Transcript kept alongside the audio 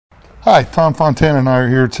Hi, Tom Fontana and I are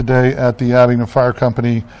here today at the Abington Fire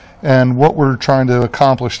Company, and what we're trying to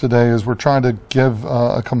accomplish today is we're trying to give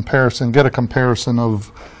a comparison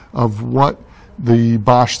of what the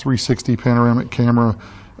Bosch 360 panoramic camera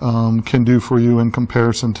can do for you in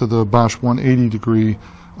comparison to the Bosch 180-degree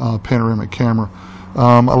panoramic camera.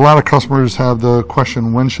 A lot of customers have the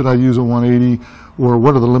question, when should I use a 180, or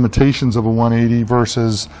what are the limitations of a 180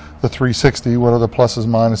 versus the 360? What are the pluses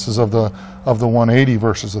and minuses of the 180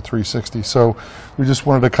 versus the 360? So we just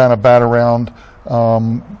wanted to kind of bat around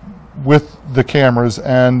with the cameras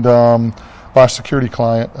and Bosch Security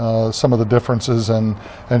Client some of the differences and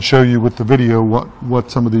show you with the video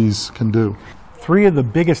what some of these can do. Three of the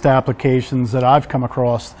biggest applications that I've come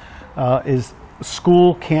across is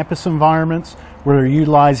school campus environments where they're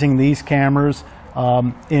utilizing these cameras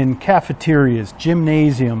in cafeterias,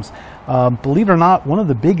 gymnasiums. Believe it or not, one of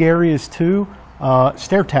the big areas too,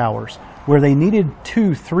 stair towers, where they needed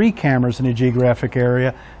 2-3 cameras in a geographic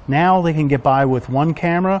area. Now they can get by with one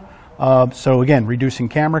camera. So again, reducing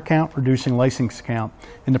camera count, reducing license count.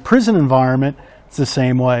 In the prison environment, it's the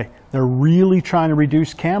same way. They're really trying to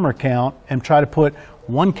reduce camera count and try to put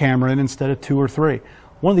one camera in instead of 2 or 3.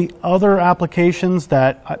 One of the other applications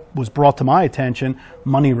that was brought to my attention,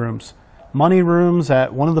 money rooms. Money rooms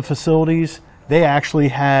at one of the facilities, they actually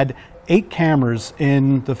had 8 cameras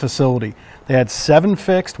in the facility. They had 7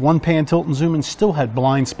 fixed, 1 pan, tilt, and zoom, and still had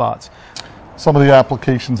blind spots. Some of the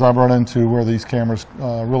applications I've run into where these cameras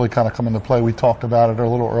really kind of come into play, we talked about it a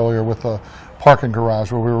little earlier with the parking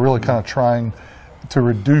garage, where we were really kind of trying to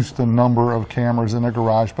reduce the number of cameras in the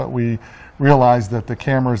garage, but we realized that the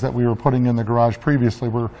cameras that we were putting in the garage previously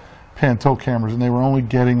were pan tilt cameras, and they were only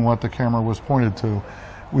getting what the camera was pointed to.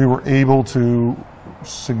 We were able to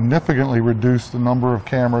significantly reduce the number of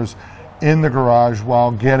cameras in the garage while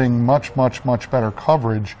getting much better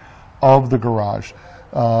coverage of the garage.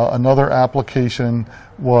 Another application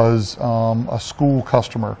was a school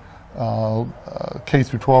customer, K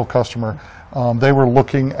through 12 customer. They were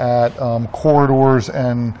looking at corridors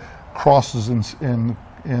and crosses in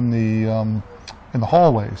the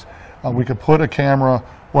hallways. We could put a camera,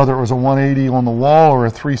 whether it was a 180 on the wall or a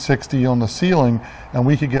 360 on the ceiling, and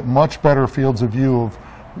we could get much better fields of view of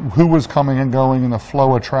who was coming and going in the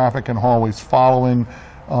flow of traffic in hallways, following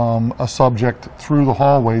a subject through the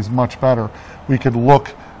hallways much better. We could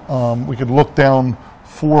look down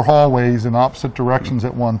 4 hallways in opposite directions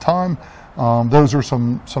at one time. Those are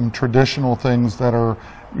some traditional things that are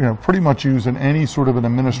pretty much used in any sort of an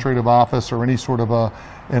administrative office or any sort of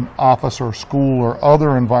an office or school or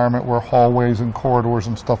other environment where hallways and corridors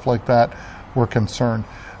and stuff like that were concerned.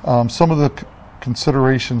 Some of the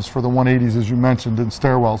considerations for the 180s, as you mentioned, in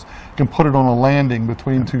stairwells, you can put it on a landing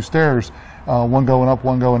between 2 stairs, one going up,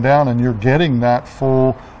 one going down, and you're getting that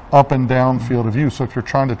full up and down field of view. So if you're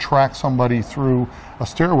trying to track somebody through a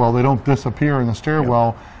stairwell, they don't disappear in the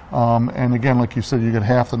stairwell. And again, like you said, you get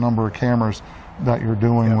half the number of cameras that you're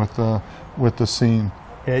doing with the scene.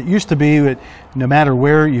 It used to be that no matter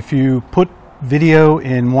where, if you put video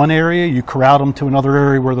in one area, you corralled them to another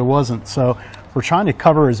area where there wasn't. So we're trying to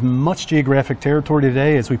cover as much geographic territory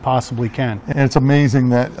today as we possibly can. And it's amazing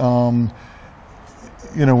that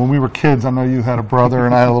when we were kids, I know you had a brother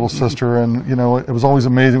and I had a little sister, and it was always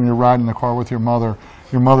amazing when you're riding in the car with your mother.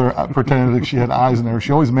 Your mother pretended that she had eyes in there.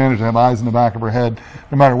 She always managed to have eyes in the back of her head,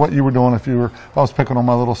 no matter what you were doing. If I was picking on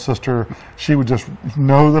my little sister, she would just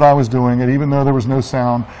know that I was doing it, even though there was no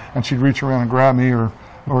sound, and she'd reach around and grab me or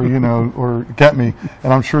get me.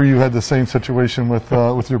 And I'm sure you had the same situation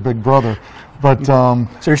with your big brother. But so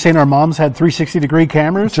you're saying our moms had 360-degree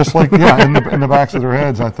cameras? Just like, yeah, in the backs of their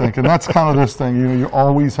heads, I think. And that's kind of this thing. You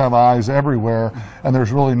always have eyes everywhere, and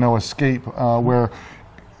there's really no escape. Where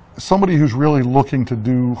somebody who's really looking to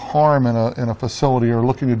do harm in a facility or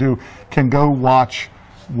looking to do can go watch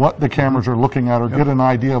what the cameras are looking at or get an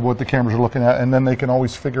idea of what the cameras are looking at, and then they can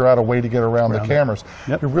always figure out a way to get around the cameras.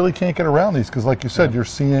 You really can't get around these because, like you said, you're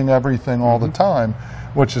seeing everything all the time,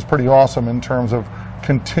 which is pretty awesome in terms of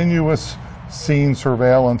continuous scene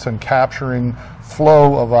surveillance and capturing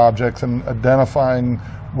flow of objects and identifying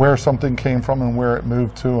where something came from and where it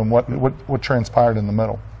moved to and what transpired in the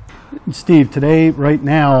middle. Steve, today, right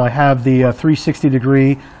now, I have the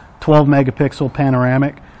 360-degree 12 megapixel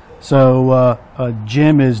panoramic. So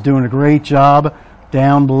Jim is doing a great job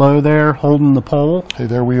down below there holding the pole. Hey,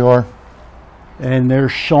 there we are. And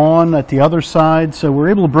there's Sean at the other side. So we're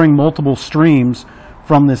able to bring multiple streams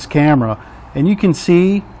from this camera. And you can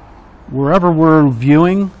see wherever we're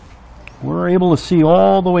viewing, we're able to see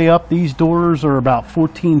all the way up. These doors are about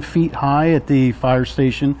 14 feet high at the fire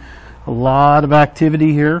station. A lot of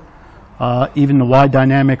activity here. Even the wide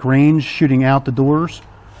dynamic range shooting out the doors.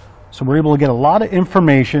 So we're able to get a lot of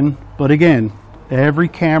information, but again, every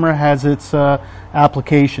camera has its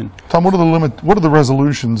application. Tom, what are the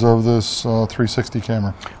resolutions of this 360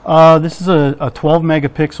 camera? This is a 12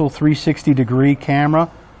 megapixel 360 degree camera.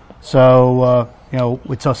 So you know,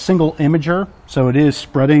 it's a single imager, so it is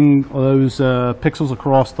spreading those pixels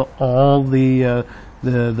across all the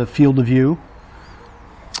field of view.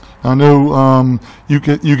 I know you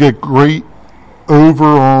get great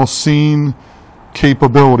overall scene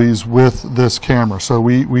capabilities with this camera. So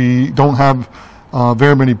we don't have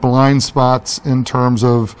very many blind spots in terms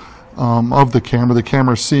of the camera. The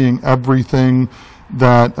camera is seeing everything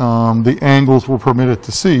that the angles will permit it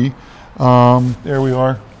to see. There we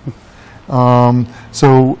are.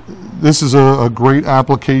 So this is a great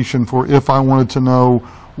application for if I wanted to know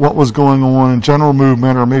what was going on in general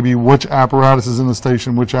movement, or maybe which apparatus is in the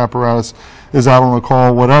station, which apparatus is out on a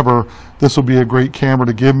call, whatever. This will be a great camera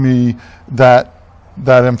to give me that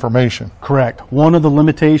information. Correct. One of the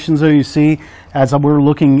limitations, though, you see, as we're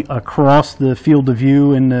looking across the field of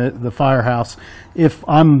view in the firehouse, if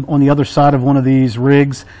I'm on the other side of one of these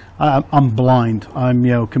rigs, I'm blind.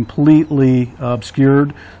 I'm completely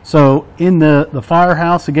obscured. So in the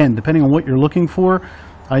firehouse, again, depending on what you're looking for,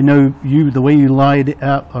 I know the way you laid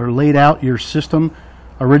out your system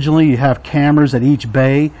originally, you have cameras at each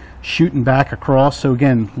bay shooting back across. So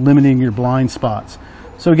again, limiting your blind spots.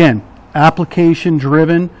 So again, application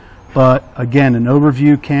driven, but again, an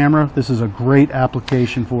overview camera. This is a great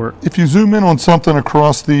application for it. If you zoom in on something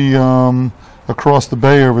across the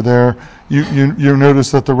bay over there, you notice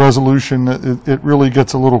that the resolution it really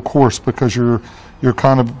gets a little coarse because you're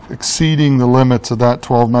kind of exceeding the limits of that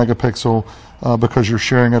 12 megapixel because you're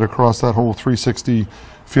sharing it across that whole 360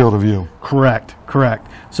 field of view. Correct.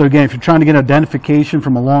 So again, if you're trying to get identification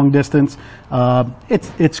from a long distance,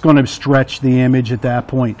 it's going to stretch the image at that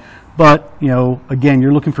point. But again,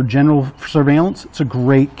 you're looking for general surveillance. It's a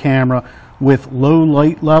great camera with low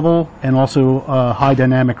light level and also high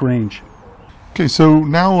dynamic range. Okay, so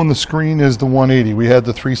now on the screen is the 180. We had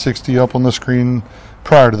the 360 up on the screen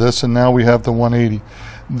prior to this, and now we have the 180.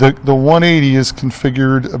 The 180 is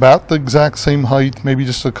configured about the exact same height, maybe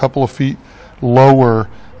just a couple of feet lower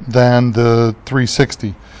than the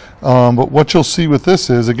 360. But what you'll see with this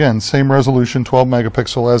is, again, same resolution, 12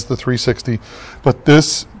 megapixel as the 360, but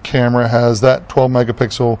this camera has that 12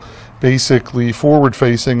 megapixel basically forward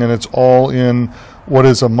facing, and it's all in what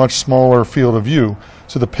is a much smaller field of view.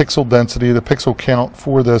 So the pixel density, the pixel count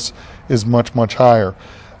for this is much, much higher.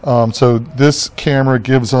 So this camera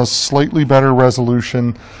gives us slightly better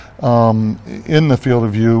resolution in the field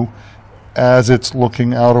of view as it's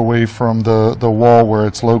looking out away from the wall where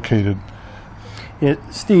it's located.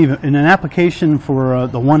 Steve, in an application for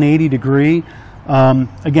the 180 degree,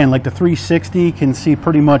 again, like the 360 can see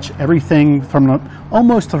pretty much everything from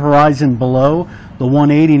almost the horizon below. The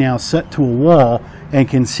 180 now set to a wall and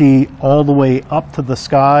can see all the way up to the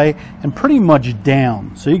sky and pretty much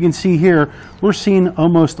down. So you can see here, we're seeing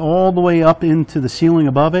almost all the way up into the ceiling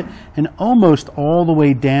above it and almost all the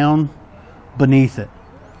way down beneath it.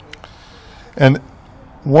 And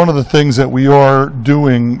one of the things that we are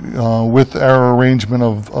doing with our arrangement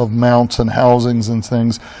of mounts and housings and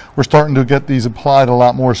things, we're starting to get these applied a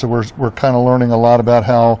lot more. So we're kind of learning a lot about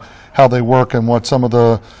how they work and what some of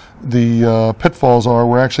the pitfalls are.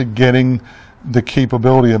 We're actually getting the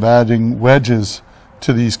capability of adding wedges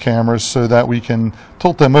to these cameras so that we can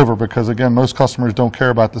tilt them over, because again, most customers don't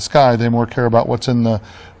care about the sky, they more care about what's in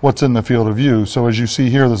the field of view. So as you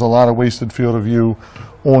see here, there's a lot of wasted field of view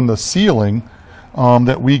on the ceiling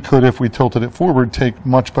that we could, if we tilted it forward, take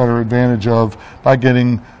much better advantage of by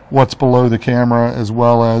getting what's below the camera as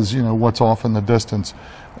well as what's off in the distance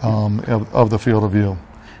of the field of view.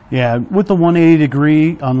 Yeah, with the 180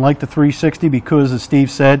 degree, unlike the 360, because as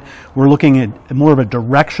Steve said, we're looking at more of a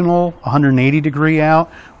directional 180 degree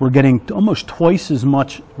out. We're getting almost twice as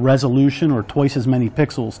much resolution or twice as many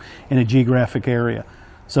pixels in a geographic area.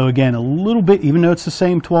 So again, a little bit, even though it's the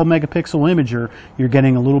same 12 megapixel imager, you're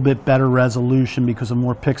getting a little bit better resolution because of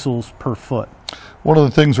more pixels per foot. One of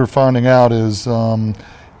the things we're finding out is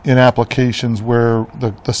in applications where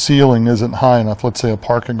the ceiling isn't high enough, let's say a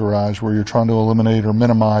parking garage where you're trying to eliminate or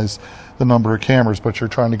minimize the number of cameras, but you're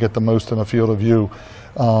trying to get the most in a field of view.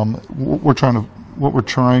 What we're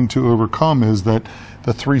trying to overcome is that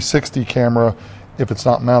the 360 camera, if it's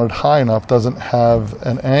not mounted high enough, doesn't have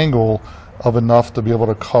an angle of enough to be able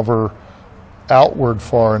to cover outward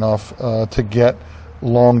far enough to get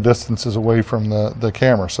long distances away from the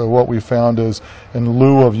camera. So what we found is, in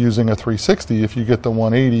lieu of using a 360, if you get the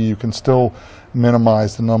 180, you can still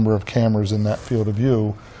minimize the number of cameras in that field of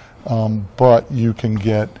view, but you can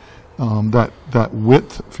get that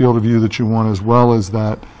width field of view that you want, as well as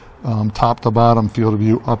that top to bottom field of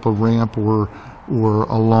view up a ramp or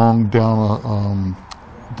along down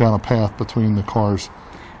a path between the cars.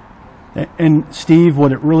 And Steve,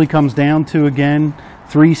 what it really comes down to, again,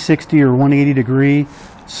 360 or 180 degree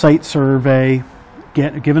site survey,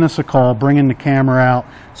 giving us a call, bringing the camera out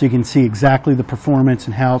so you can see exactly the performance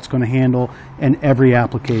and how it's going to handle in every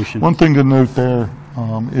application. One thing to note there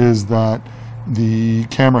is that the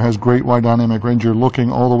camera has great wide dynamic range. You're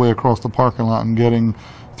looking all the way across the parking lot and getting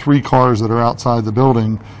 3 cars that are outside the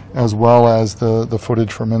building, as well as the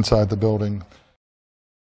footage from inside the building.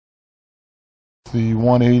 The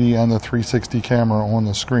 180 and the 360 camera on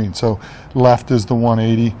the screen. So left is the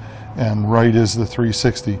 180 and right is the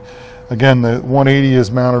 360. Again, the 180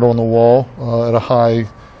 is mounted on the wall at a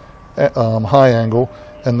high angle,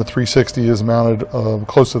 and the 360 is mounted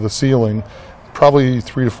close to the ceiling, probably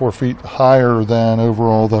 3 to 4 feet higher than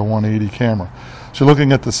overall the 180 camera. So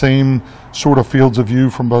looking at the same sort of fields of view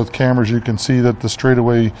from both cameras, you can see that the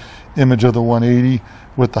straightaway image of the 180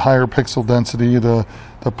 with the higher pixel density, the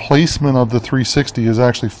placement of the 360 is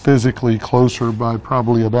actually physically closer by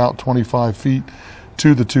probably about 25 feet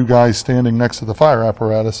to the 2 guys standing next to the fire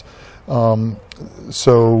apparatus.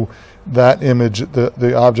 So that image,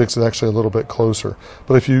 the objects is actually a little bit closer.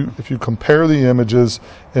 But if you compare the images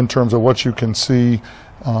in terms of what you can see,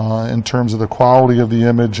 in terms of the quality of the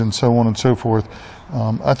image and so on and so forth,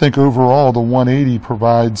 I think overall the 180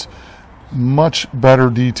 provides much better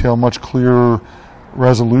detail, much clearer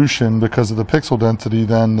resolution because of the pixel density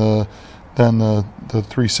than the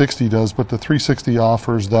 360 does. But the 360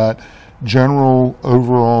 offers that general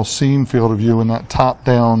overall scene field of view and that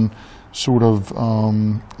top-down sort of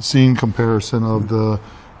scene comparison of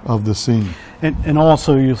the scene. And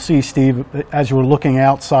also you'll see, Steve, as you were looking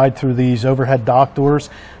outside through these overhead dock doors,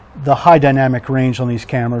 the high dynamic range on these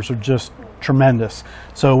cameras are just tremendous.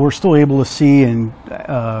 So we're still able to see in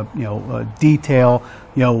detail,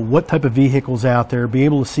 what type of vehicles out there, be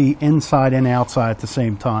able to see inside and outside at the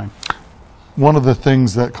same time. One of the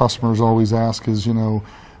things that customers always ask is,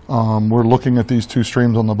 we're looking at these 2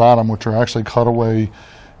 streams on the bottom, which are actually cutaway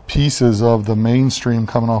pieces of the main stream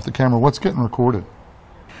coming off the camera. What's getting recorded?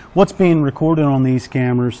 What's being recorded on these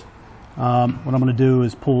cameras, what I'm going to do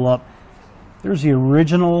is pull up, there's the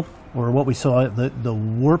original, or what we saw, the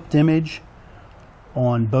warped image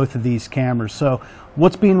on both of these cameras. So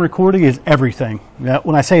what's being recorded is everything.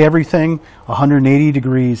 When I say everything, 180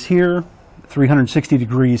 degrees here, 360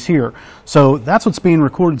 degrees here. So that's what's being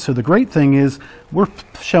recorded. So the great thing is we're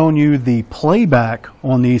showing you the playback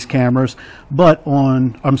on these cameras, but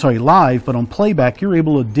live, but on playback you're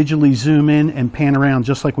able to digitally zoom in and pan around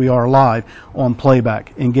just like we are live on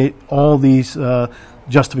playback and get all these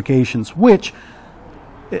justifications, which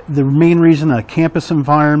the main reason a campus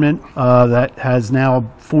environment that has now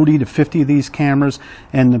 40 to 50 of these cameras,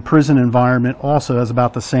 and the prison environment also has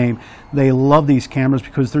about the same. They love these cameras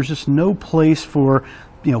because there's just no place for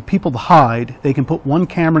people to hide. They can put one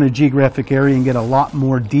camera in a geographic area and get a lot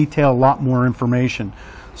more detail, a lot more information.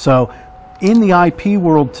 So in the IP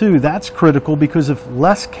world too, that's critical, because if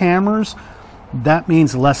less cameras, that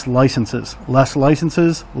means less licenses. Less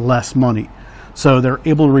licenses, less money. So they're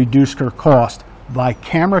able to reduce their cost by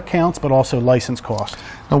camera counts, but also license cost.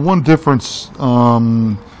 Now, one difference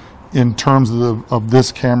in terms of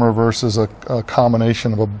this camera versus a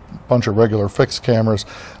combination of a bunch of regular fixed cameras,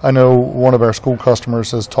 I know one of our school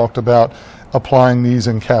customers has talked about applying these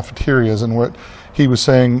in cafeterias, and what he was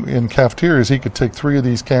saying in cafeterias, he could take 3 of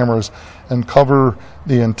these cameras and cover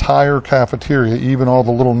the entire cafeteria, even all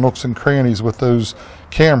the little nooks and crannies with those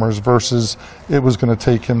cameras, versus it was going to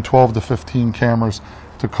take him 12 to 15 cameras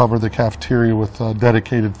to cover the cafeteria with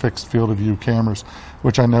dedicated fixed field of view cameras,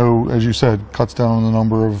 which I know, as you said, cuts down on the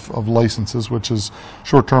number of licenses, which is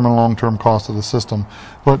short-term and long-term cost of the system.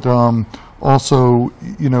 But also,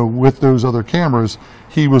 with those other cameras,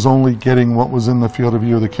 he was only getting what was in the field of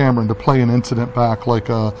view of the camera, and to play an incident back, like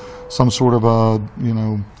some sort of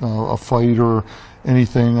a fight or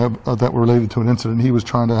anything that related to an incident, he was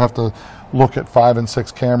trying to have to look at 5 and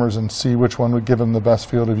 6 cameras and see which one would give him the best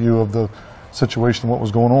field of view of the situation, what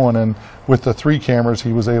was going on. And with the 3 cameras,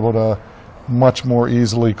 he was able to much more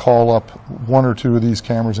easily call up 1 or 2 of these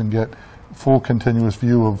cameras and get full continuous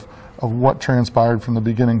view of what transpired from the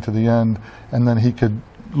beginning to the end, and then he could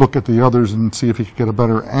look at the others and see if he could get a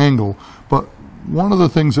better angle. But one of the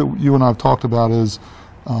things that you and I have talked about is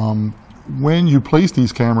when you place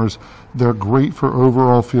these cameras, they're great for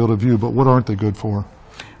overall field of view, but what aren't they good for?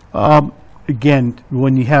 Again,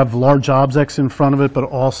 when you have large objects in front of it, but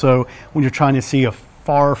also when you're trying to see a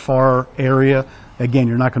far area, again,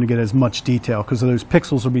 you're not going to get as much detail because those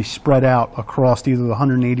pixels will be spread out across either the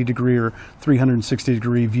 180 degree or 360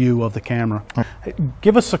 degree view of the camera.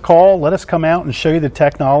 Give us a call, let us come out and show you the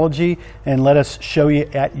technology, and let us show you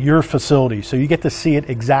at your facility so you get to see it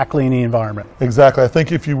exactly in the environment. Exactly. I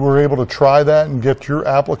think if you were able to try that and get your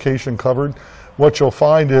application covered, what you'll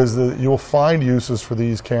find is that you'll find uses for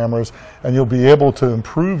these cameras, and you'll be able to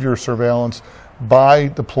improve your surveillance by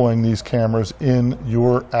deploying these cameras in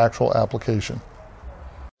your actual application.